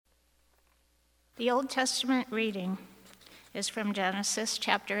The Old Testament reading is from Genesis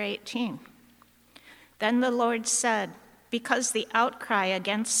chapter 18. Then the Lord said, "Because the outcry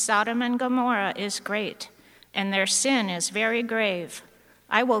against Sodom and Gomorrah is great, and their sin is very grave,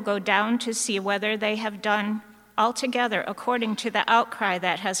 I will go down to see whether they have done altogether according to the outcry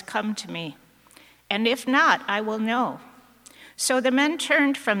that has come to me. And if not, I will know." So the men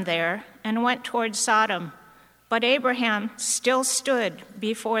turned from there and went toward Sodom, but Abraham still stood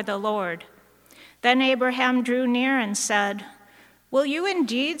before the Lord. Then Abraham drew near and said, "Will you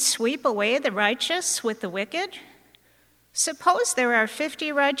indeed sweep away the righteous with the wicked? Suppose there are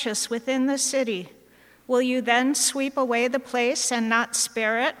 50 righteous within the city. Will you then sweep away the place and not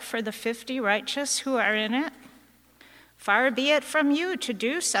spare it for the 50 righteous who are in it? Far be it from you to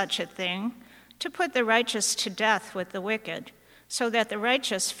do such a thing, to put the righteous to death with the wicked, so that the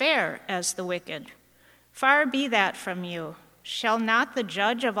righteous fare as the wicked. Far be that from you. Shall not the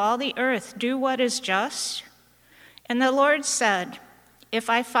judge of all the earth do what is just?" And the Lord said, "If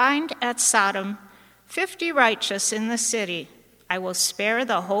I find at Sodom 50 righteous in the city, I will spare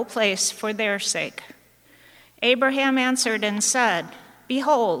the whole place for their sake." Abraham answered and said,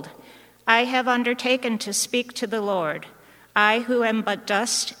 "Behold, I have undertaken to speak to the Lord, I who am but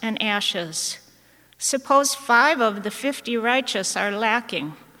dust and ashes. Suppose 5 of the 50 righteous are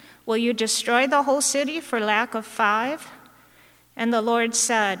lacking. Will you destroy the whole city for lack of 5? And the Lord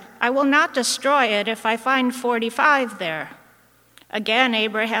said, "I will not destroy it if I find 45 there." Again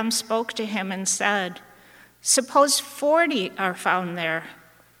Abraham spoke to him and said, "Suppose 40 are found there."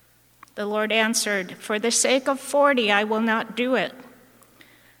 The Lord answered, "For the sake of 40 I will not do it."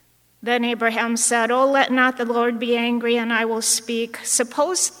 Then Abraham said, "Oh, let not the Lord be angry, and I will speak.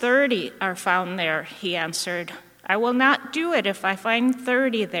 Suppose 30 are found there," he answered. "I will not do it if I find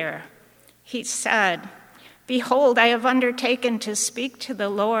 30 there." He said, "Behold, I have undertaken to speak to the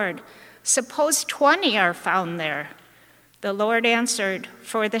Lord. Suppose 20 are found there." The Lord answered,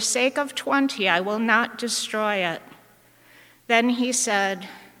 "For the sake of 20 I will not destroy it." Then he said,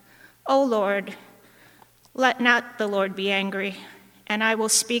 "O Lord, let not the Lord be angry, and I will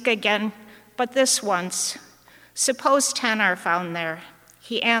speak again, but this once. Suppose 10 are found there."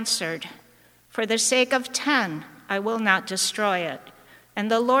 He answered, "For the sake of 10, I will not destroy it." And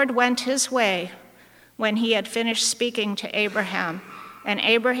the Lord went his way when he had finished speaking to Abraham, and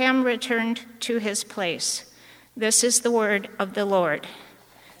Abraham returned to his place. This is the word of the Lord.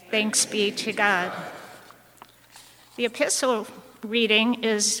 Thanks be to God. The epistle reading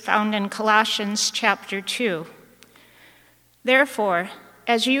is found in Colossians chapter 2. "Therefore,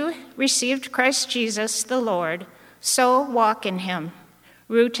 as you received Christ Jesus the Lord, so walk in him,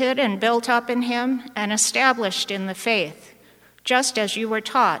 rooted and built up in him and established in the faith, just as you were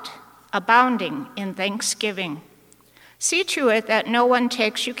taught, abounding in thanksgiving. See to it that no one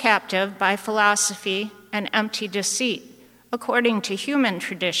takes you captive by philosophy and empty deceit, according to human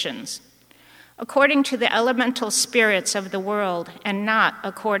traditions, according to the elemental spirits of the world, and not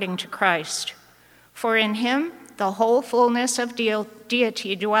according to Christ. For in him the whole fullness of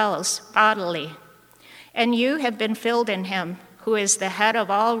deity dwells bodily, and you have been filled in him, who is the head of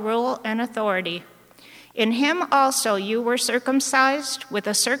all rule and authority. In him also you were circumcised with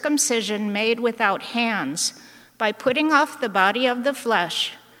a circumcision made without hands, by putting off the body of the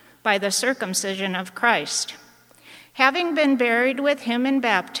flesh by the circumcision of Christ, having been buried with him in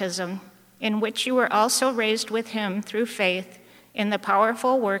baptism, in which you were also raised with him through faith in the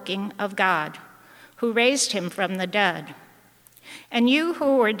powerful working of God, who raised him from the dead. And you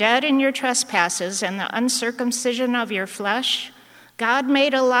who were dead in your trespasses and the uncircumcision of your flesh, God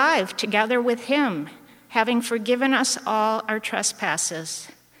made alive together with him, having forgiven us all our trespasses,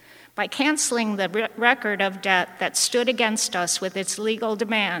 by canceling the record of debt that stood against us with its legal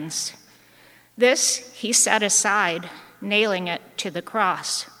demands. This he set aside, nailing it to the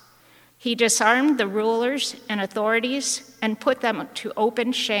cross. He disarmed the rulers and authorities and put them to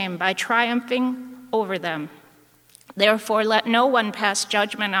open shame by triumphing over them. Therefore, let no one pass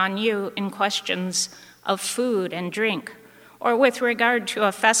judgment on you in questions of food and drink, or with regard to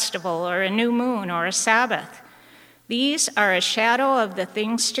a festival or a new moon or a Sabbath. These are a shadow of the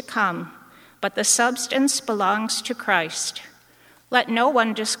things to come, but the substance belongs to Christ. Let no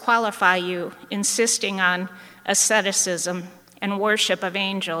one disqualify you, insisting on asceticism and worship of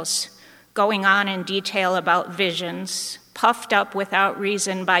angels, going on in detail about visions, puffed up without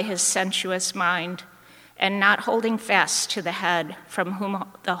reason by his sensuous mind, and not holding fast to the head, from whom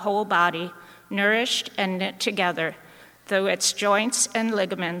the whole body, nourished and knit together through its joints and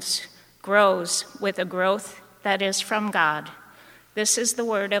ligaments, grows with a growth that is from God. This is the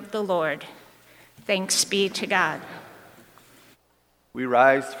word of the Lord. Thanks be to God. We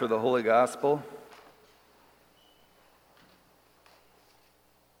rise for the Holy Gospel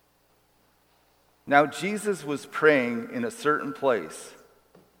Now Jesus was praying in a certain place,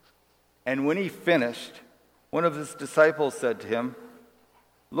 and when he finished, one of his disciples said to him,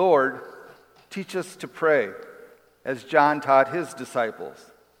 "Lord, teach us to pray, as John taught his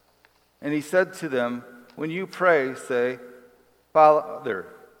disciples." And he said to them, "When you pray, say, 'Father,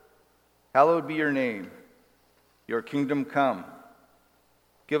 hallowed be your name. Your kingdom come.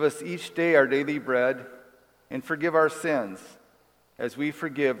 Give us each day our daily bread, and forgive our sins, as we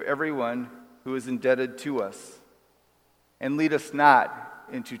forgive everyone who is indebted to us. And lead us not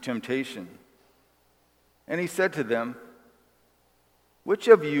into temptation.'" And he said to them, "Which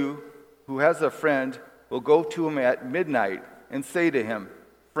of you who has a friend will go to him at midnight and say to him,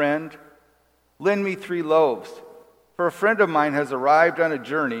 'Friend, lend me 3 loaves, for a friend of mine has arrived on a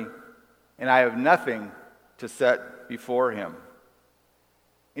journey, and I have nothing to set before him?'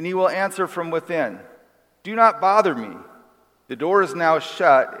 And he will answer from within, 'Do not bother me. The door is now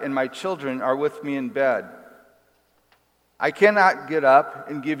shut, and my children are with me in bed. I cannot get up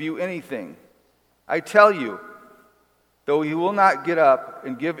and give you anything. I tell you, though he will not get up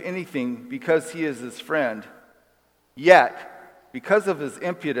and give anything because he is his friend, yet, because of his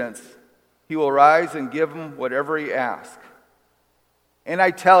impudence, he will rise and give him whatever he asks. And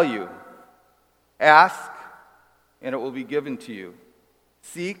I tell you, ask, and it will be given to you.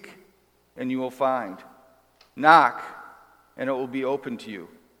 Seek, and you will find. Knock, and it will be open to you.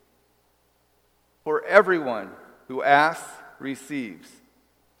 For everyone who asks receives.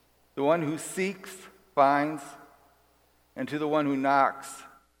 The one who seeks finds, and to the one who knocks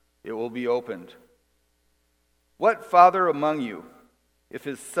it will be opened. What father among you, if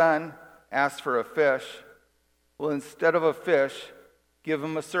his son asks for a fish, will instead of a fish give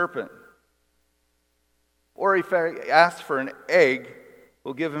him a serpent? Or if he asks for an egg,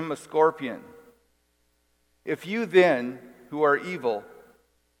 will give him a scorpion? If you then, who are evil,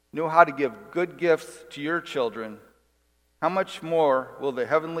 know how to give good gifts to your children, how much more will the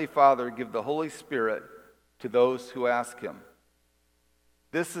Heavenly Father give the Holy Spirit to those who ask him?"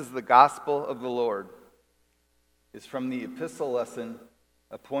 This is the gospel of the Lord. It's from the epistle lesson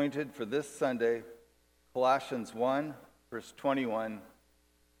appointed for this Sunday, Colossians 1, verse 21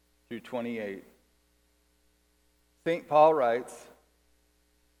 through 28. St. Paul writes,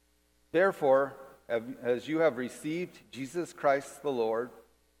 "Therefore, as you have received Jesus Christ the Lord,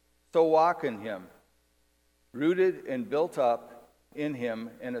 so walk in him, rooted and built up in him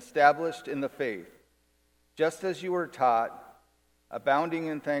and established in the faith, just as you were taught, abounding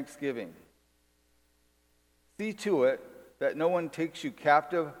in thanksgiving. See to it that no one takes you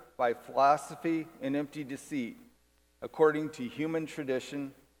captive by philosophy and empty deceit, according to human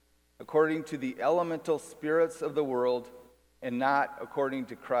tradition, according to the elemental spirits of the world, and not according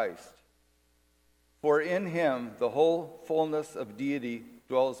to Christ. For in him the whole fullness of deity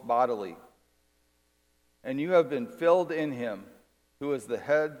dwells bodily. And you have been filled in him, who is the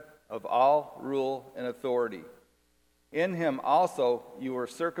head of all rule and authority. In him also you were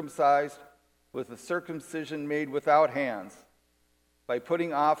circumcised with a circumcision made without hands, by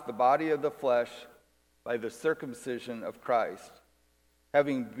putting off the body of the flesh by the circumcision of Christ,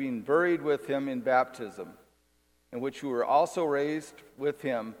 having been buried with him in baptism, in which you were also raised with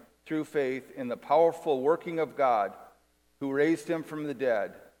him through faith in the powerful working of God, who raised him from the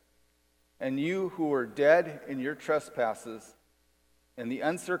dead. And you who were dead in your trespasses and the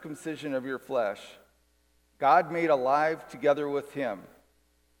uncircumcision of your flesh, God made alive together with him,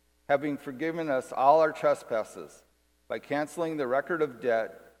 having forgiven us all our trespasses by canceling the record of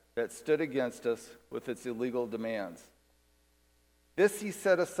debt that stood against us with its illegal demands. This he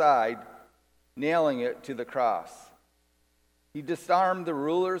set aside, nailing it to the cross. He disarmed the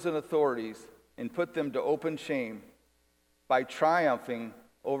rulers and authorities and put them to open shame by triumphing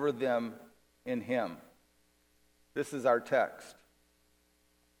over them in him." This is our text.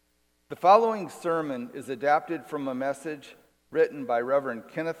 The following sermon is adapted from a message written by Reverend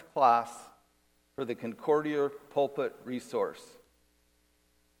Kenneth Klaas for the Concordia Pulpit Resource.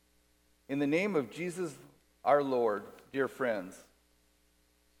 In the name of Jesus our Lord, dear friends,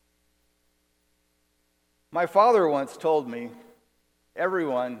 my father once told me,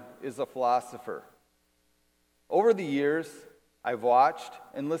 everyone is a philosopher. Over the years, I've watched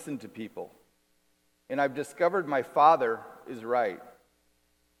and listened to people, and I've discovered my father is right.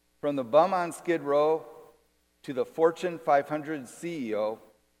 From the bum on Skid Row to the Fortune 500 CEO,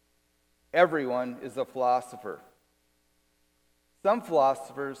 everyone is a philosopher. Some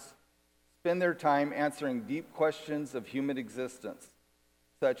philosophers spend their time answering deep questions of human existence,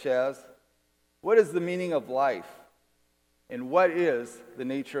 such as, what is the meaning of life? And what is the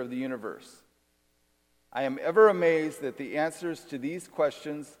nature of the universe? I am ever amazed that the answers to these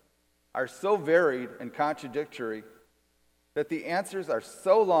questions are so varied and contradictory that the answers are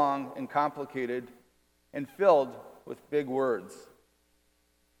so long and complicated and filled with big words.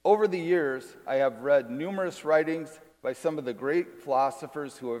 Over the years, I have read numerous writings by some of the great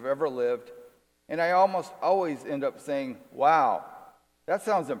philosophers who have ever lived, and I almost always end up saying, "Wow, that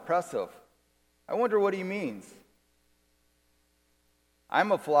sounds impressive. I wonder what he means."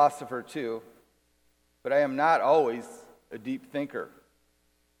 I'm a philosopher too, but I am not always a deep thinker.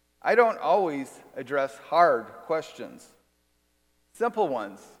 I don't always address hard questions. Simple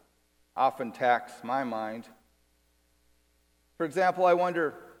ones often tax my mind. For example, I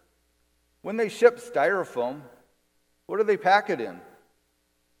wonder, when they ship styrofoam, what do they pack it in?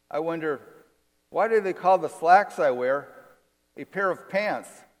 I wonder, why do they call the slacks I wear a pair of pants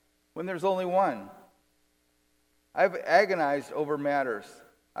when there's only one? I've agonized over matters.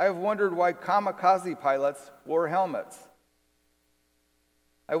 I have wondered why kamikaze pilots wore helmets.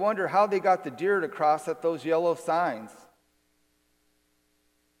 I wonder how they got the deer to cross at those yellow signs.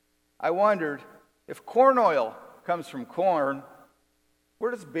 I wondered, if corn oil comes from corn,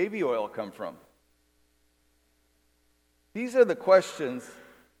 where does baby oil come from? These are the questions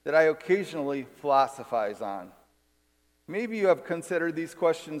that I occasionally philosophize on. Maybe you have considered these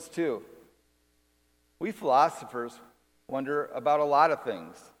questions too. We philosophers wonder about a lot of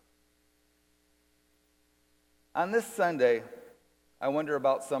things. On this Sunday, I wonder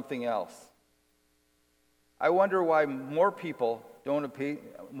about something else. I wonder why more people don't pay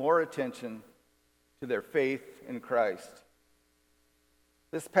more attention to their faith in Christ.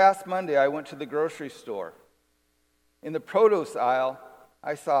 This past Monday, I went to the grocery store. In the produce aisle,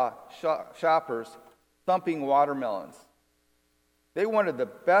 I saw shoppers thumping watermelons. They wanted the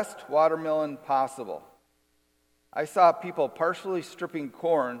best watermelon possible. I saw people partially stripping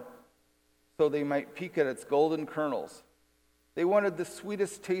corn so they might peek at its golden kernels. They wanted the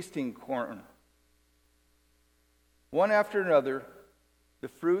sweetest tasting corn. One after another, the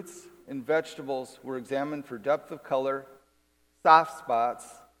fruits and vegetables were examined for depth of color, soft spots,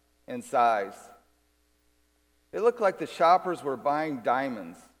 and size. It looked like the shoppers were buying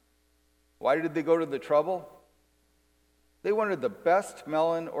diamonds. Why did they go to the trouble? They wanted the best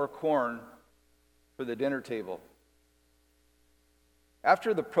melon or corn for the dinner table.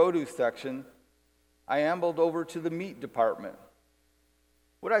 After the produce section, I ambled over to the meat department.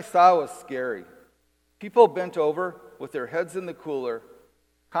 What I saw was scary. People bent over with their heads in the cooler,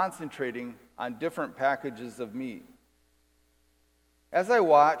 concentrating on different packages of meat. As I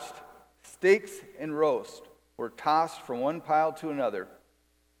watched, steaks and roast were tossed from one pile to another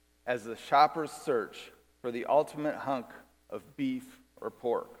as the shoppers search for the ultimate hunk of beef or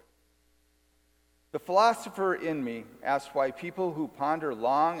pork. The philosopher in me asked why people who ponder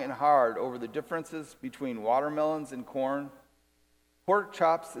long and hard over the differences between watermelons and corn, pork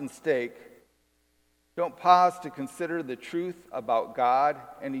chops and steak, don't pause to consider the truth about God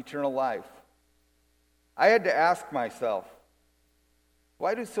and eternal life. I had to ask myself,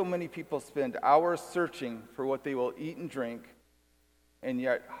 why do so many people spend hours searching for what they will eat and drink, and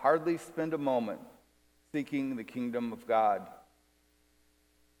yet hardly spend a moment seeking the kingdom of God?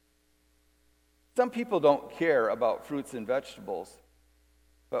 Some people don't care about fruits and vegetables,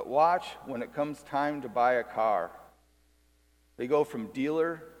 but watch when it comes time to buy a car. They go from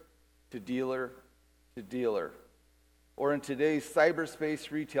dealer to dealer to dealer, or in today's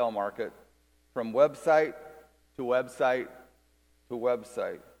cyberspace retail market, from website to website to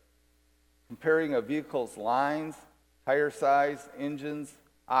website, comparing a vehicle's lines, tire size, engines,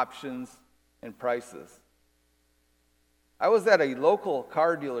 options, and prices. I was at a local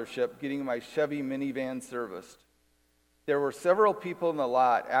car dealership getting my Chevy minivan serviced. There were several people in the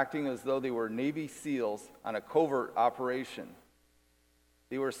lot acting as though they were Navy SEALs on a covert operation.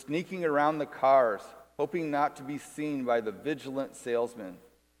 They were sneaking around the cars, hoping not to be seen by the vigilant salesman.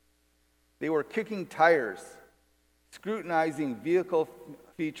 They were kicking tires, scrutinizing vehicle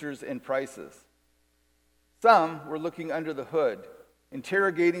features and prices. Some were looking under the hood,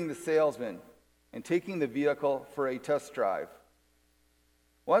 interrogating the salesman, and taking the vehicle for a test drive.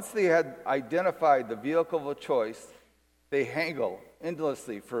 Once they had identified the vehicle of choice, they haggle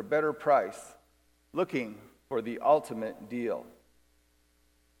endlessly for a better price, looking for the ultimate deal.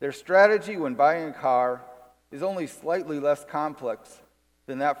 Their strategy when buying a car is only slightly less complex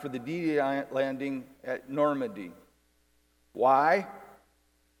than that for the D-Day landing at Normandy. Why?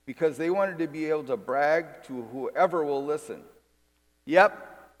 Because they wanted to be able to brag to whoever will listen.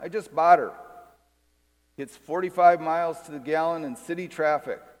 Yep, I just bought her. Hits 45 miles to the gallon in city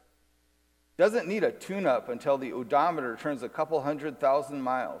traffic. Doesn't need a tune-up until the odometer turns a couple 100,000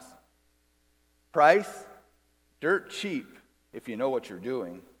 miles. Price? Dirt cheap, if you know what you're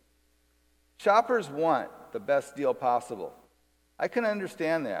doing. Shoppers want the best deal possible. I can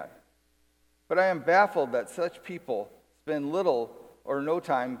understand that. But I am baffled that such people spend little or no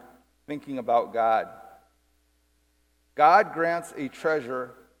time thinking about God. God grants a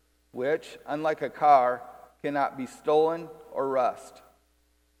treasure which, unlike a car, cannot be stolen or rust.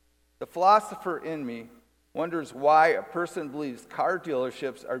 The philosopher in me wonders why a person believes car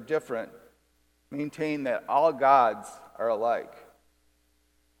dealerships are different, maintain that all gods are alike.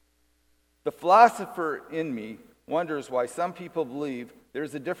 The philosopher in me wonders why some people believe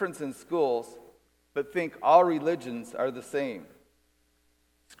there's a difference in schools, but think all religions are the same.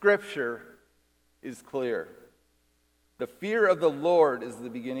 Scripture is clear. The fear of the Lord is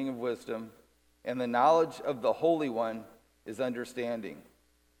the beginning of wisdom, and the knowledge of the Holy One is understanding.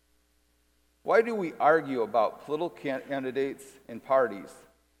 Why do we argue about political candidates and parties,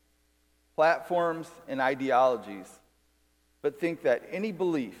 platforms and ideologies, but think that any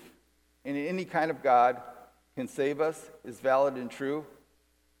belief in any kind of God can save us, is valid and true?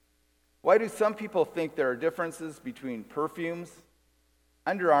 Why do some people think there are differences between perfumes,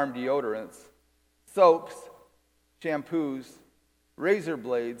 underarm deodorants, soaps, shampoos, razor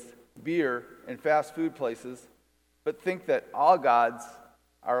blades, beer, and fast food places, but think that all gods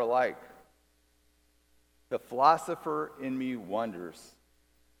are alike? The philosopher in me wonders.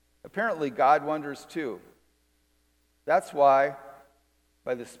 Apparently, God wonders too. That's why,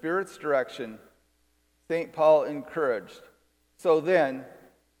 by the Spirit's direction, St. Paul encouraged, "So then,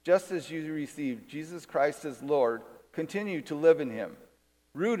 just as you received Jesus Christ as Lord, continue to live in him,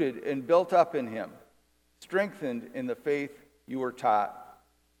 rooted and built up in him, strengthened in the faith you were taught."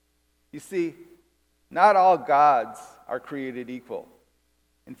 You see, not all gods are created equal.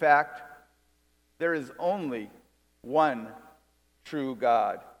 In fact, there is only one true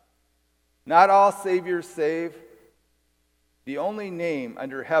God. Not all saviors save. The only name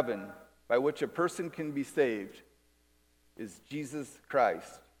under heaven by which a person can be saved is Jesus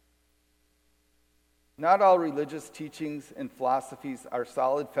Christ. Not all religious teachings and philosophies are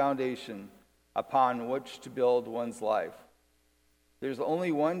solid foundation upon which to build one's life. There's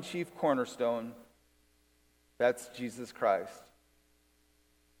only one chief cornerstone, that's Jesus Christ.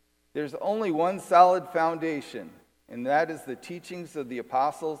 There's only one solid foundation, and that is the teachings of the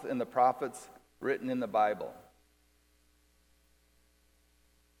apostles and the prophets written in the Bible.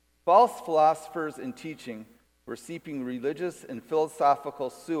 False philosophers in teaching were seeping religious and philosophical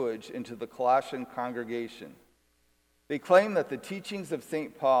sewage into the Colossian congregation. They claim that the teachings of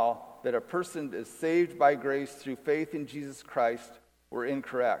St. Paul, that a person is saved by grace through faith in Jesus Christ, were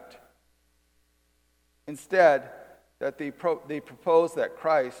incorrect. Instead, that they proposed that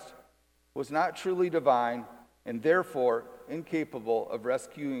Christ was not truly divine and therefore incapable of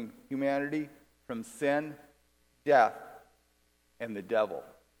rescuing humanity from sin, death, and the devil.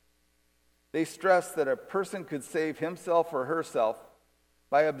 They stressed that a person could save himself or herself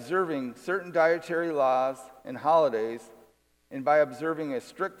by observing certain dietary laws and holidays and by observing a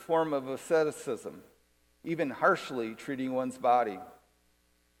strict form of asceticism, even harshly treating one's body.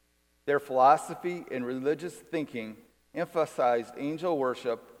 Their philosophy and religious thinking emphasized angel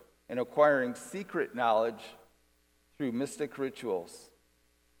worship and acquiring secret knowledge through mystic rituals.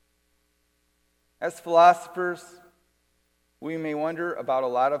 As philosophers, we may wonder about a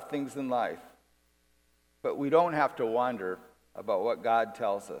lot of things in life, but we don't have to wonder about what God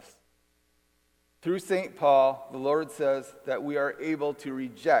tells us. Through St. Paul, the Lord says that we are able to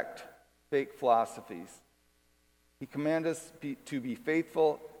reject fake philosophies. He commands us to be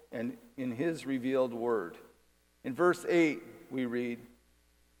faithful and in his revealed word. In verse 8, we read,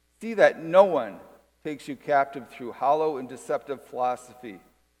 "See that no one takes you captive through hollow and deceptive philosophy,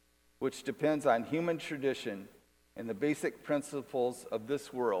 which depends on human tradition and the basic principles of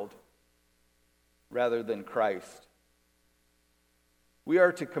this world, rather than Christ." We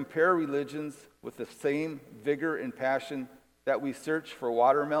are to compare religions with the same vigor and passion that we search for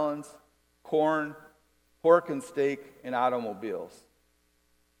watermelons, corn, pork and steak, and automobiles.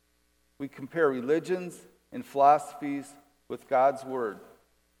 We compare religions and philosophies with God's Word,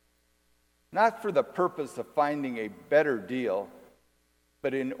 not for the purpose of finding a better deal,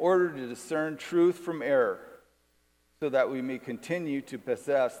 but in order to discern truth from error, so that we may continue to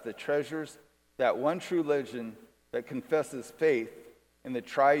possess the treasures that one true religion that confesses faith in the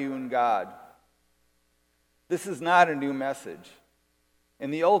triune God. This is not a new message. In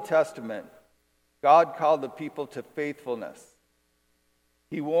the Old Testament, God called the people to faithfulness.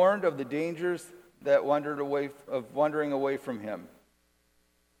 He warned of the dangers that wandering away from him.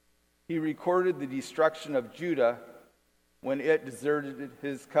 He recorded the destruction of Judah when it deserted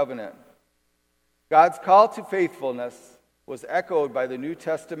his covenant. God's call to faithfulness was echoed by the New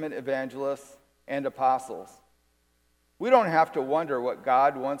Testament evangelists and apostles. We don't have to wonder what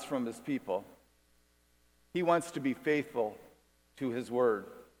God wants from his people. He wants to be faithful to his word.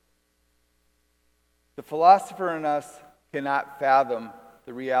 The philosopher in us cannot fathom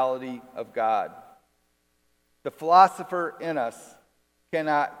the reality of God. The philosopher in us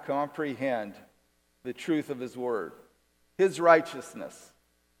cannot comprehend the truth of his word, his righteousness,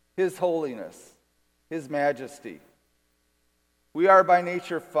 his holiness, his majesty. We are by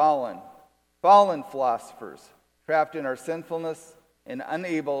nature fallen philosophers, trapped in our sinfulness and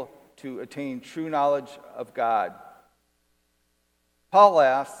unable to attain true knowledge of God. Paul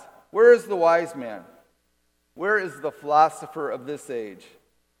asks, where is the wise man? Where is the philosopher of this age?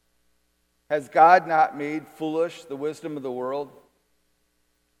 Has God not made foolish the wisdom of the world?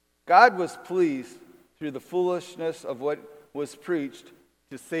 God was pleased through the foolishness of what was preached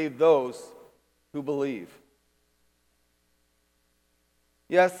to save those who believe.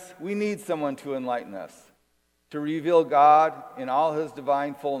 Yes, we need someone to enlighten us, to reveal God in all his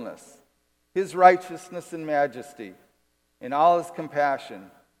divine fullness, his righteousness and majesty, in all his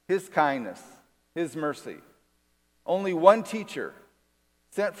compassion, his kindness, his mercy. Only one teacher,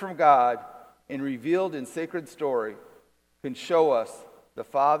 sent from God and revealed in sacred story, can show us the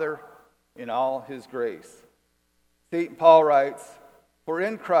Father in all his grace. St. Paul writes, "For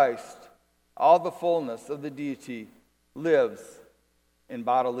in Christ all the fullness of the deity lives in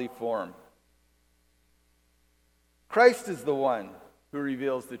bodily form." Christ is the one who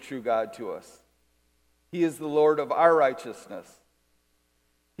reveals the true God to us. He is the Lord of our righteousness.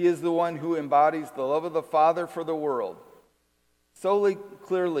 He is the one who embodies the love of the Father for the world, so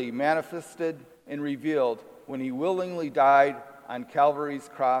clearly manifested and revealed when he willingly died on Calvary's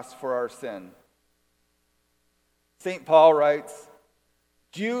cross for our sin. St. Paul writes,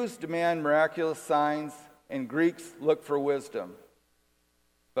 "Jews demand miraculous signs, and Greeks look for wisdom.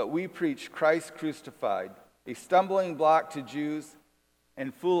 But we preach Christ crucified, a stumbling block to Jews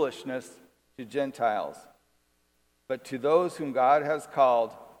and foolishness to Gentiles. But to those whom God has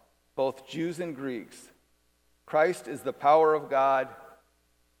called, both Jews and Greeks, Christ is the power of God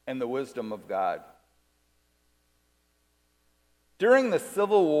and the wisdom of God." During the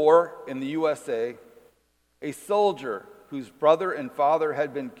Civil War in the USA, a soldier whose brother and father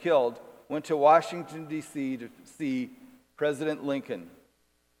had been killed went to Washington, D.C. to see President Lincoln.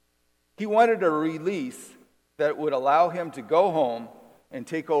 He wanted a release that would allow him to go home and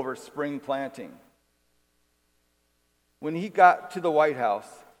take over spring planting. When he got to the White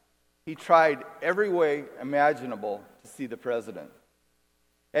House, he tried every way imaginable to see the president.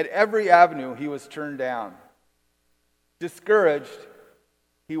 At every avenue, he was turned down. Discouraged,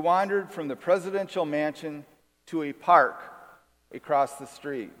 he wandered from the presidential mansion to a park across the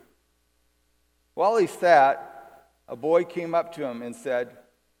street. While he sat, a boy came up to him and said,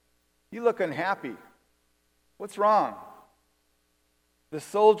 "You look unhappy. What's wrong?" The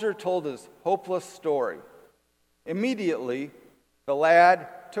soldier told his hopeless story. Immediately, the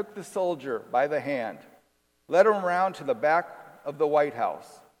lad took the soldier by the hand, led him around to the back of the White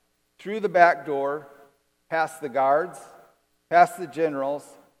House, through the back door, past the guards, past the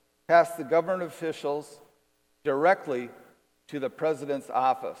generals, past the government officials, directly to the president's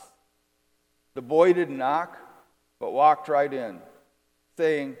office. The boy didn't knock, but walked right in,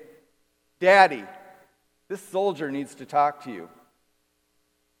 saying, "Daddy, this soldier needs to talk to you."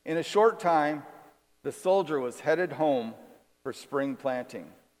 In a short time, the soldier was headed home for spring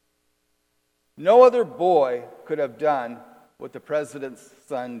planting. No other boy could have done what the president's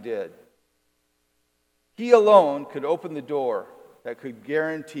son did. He alone could open the door that could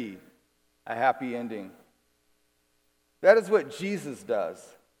guarantee a happy ending. That is what Jesus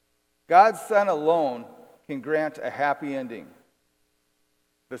does. God's Son alone can grant a happy ending.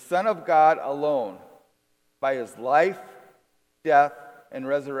 The Son of God alone, by his life, death, and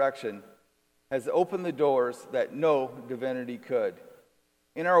resurrection, has opened the doors that no divinity could.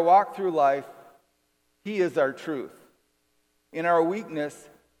 In our walk through life, he is our truth. In our weakness,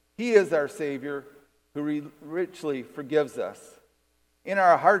 he is our Savior who richly forgives us. In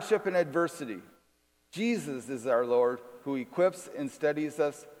our hardship and adversity, Jesus is our Lord who equips and steadies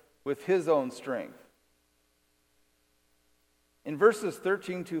us with his own strength. In verses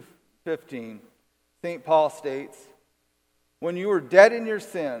 13 to 15, St. Paul states, "When you were dead in your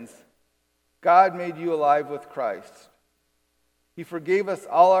sins, God made you alive with Christ. He forgave us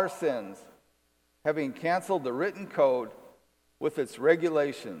all our sins, having canceled the written code with its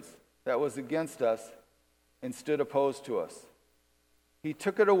regulations that was against us and stood opposed to us. He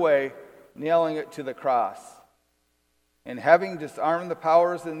took it away, nailing it to the cross. And having disarmed the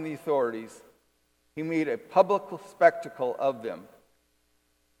powers and the authorities, He made a public spectacle of them,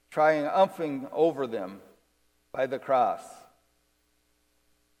 triumphing over them by the cross.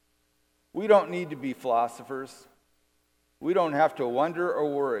 We don't need to be philosophers. We don't have to wonder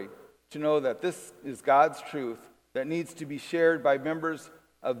or worry to know that this is God's truth that needs to be shared by members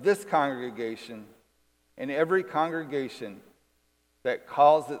of this congregation and every congregation that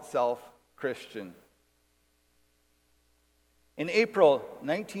calls itself Christian. In April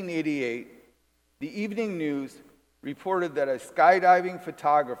 1988, the Evening News reported that a skydiving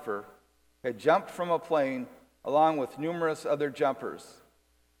photographer had jumped from a plane along with numerous other jumpers.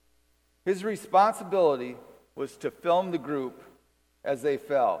 His responsibility was to film the group as they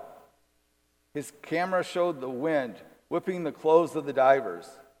fell. His camera showed the wind whipping the clothes of the divers.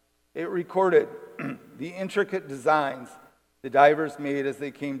 It recorded the intricate designs the divers made as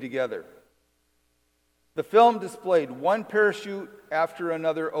they came together. The film displayed one parachute after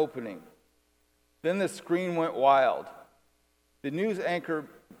another opening. Then the screen went wild. The news anchor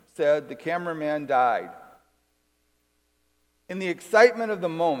said the cameraman died. In the excitement of the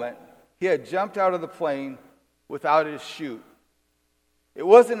moment, he had jumped out of the plane without his chute. It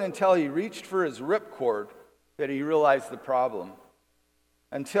wasn't until he reached for his ripcord that he realized the problem.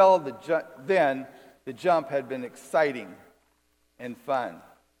 Until then, the jump had been exciting and fun.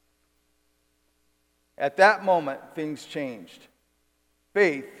 At that moment, things changed.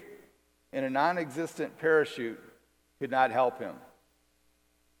 Faith in a non-existent parachute could not help him.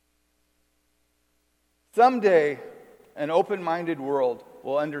 Someday, an open-minded world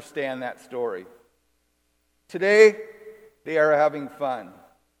will understand that story. Today, they are having fun,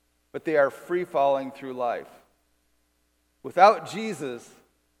 but they are free-falling through life. Without Jesus,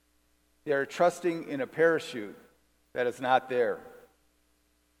 they are trusting in a parachute that is not there.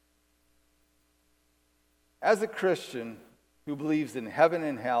 As a Christian who believes in heaven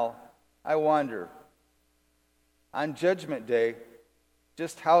and hell, I wonder, on Judgment Day,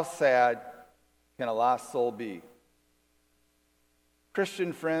 just how sad can a lost soul be?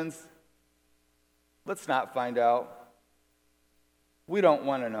 Christian friends, let's not find out. We don't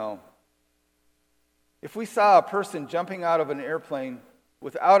want to know. If we saw a person jumping out of an airplane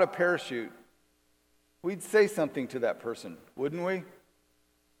without a parachute, we'd say something to that person, wouldn't we?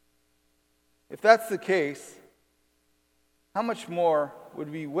 If that's the case, how much more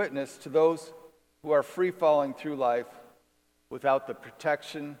would we witness to those who are free-falling through life without the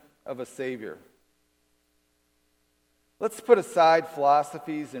protection of a Savior? Let's put aside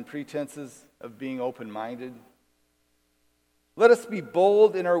philosophies and pretenses of being open-minded. Let us be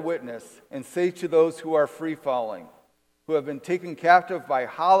bold in our witness and say to those who are free-falling, who have been taken captive by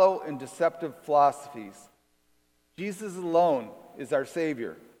hollow and deceptive philosophies, Jesus alone is our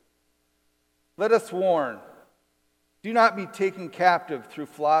Savior. Let us warn, do not be taken captive through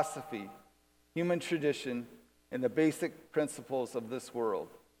philosophy, human tradition, and the basic principles of this world.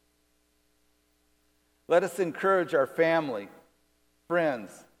 Let us encourage our family,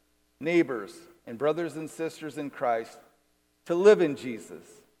 friends, neighbors, and brothers and sisters in Christ to live in Jesus.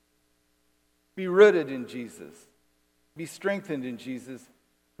 Be rooted in Jesus. Be strengthened in Jesus,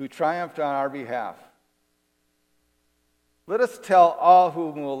 who triumphed on our behalf. Let us tell all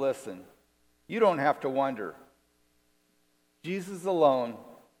whom will listen, you don't have to wonder. Jesus alone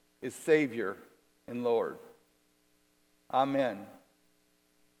is Savior and Lord. Amen.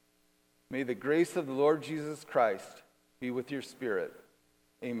 May the grace of the Lord Jesus Christ be with your spirit.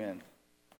 Amen.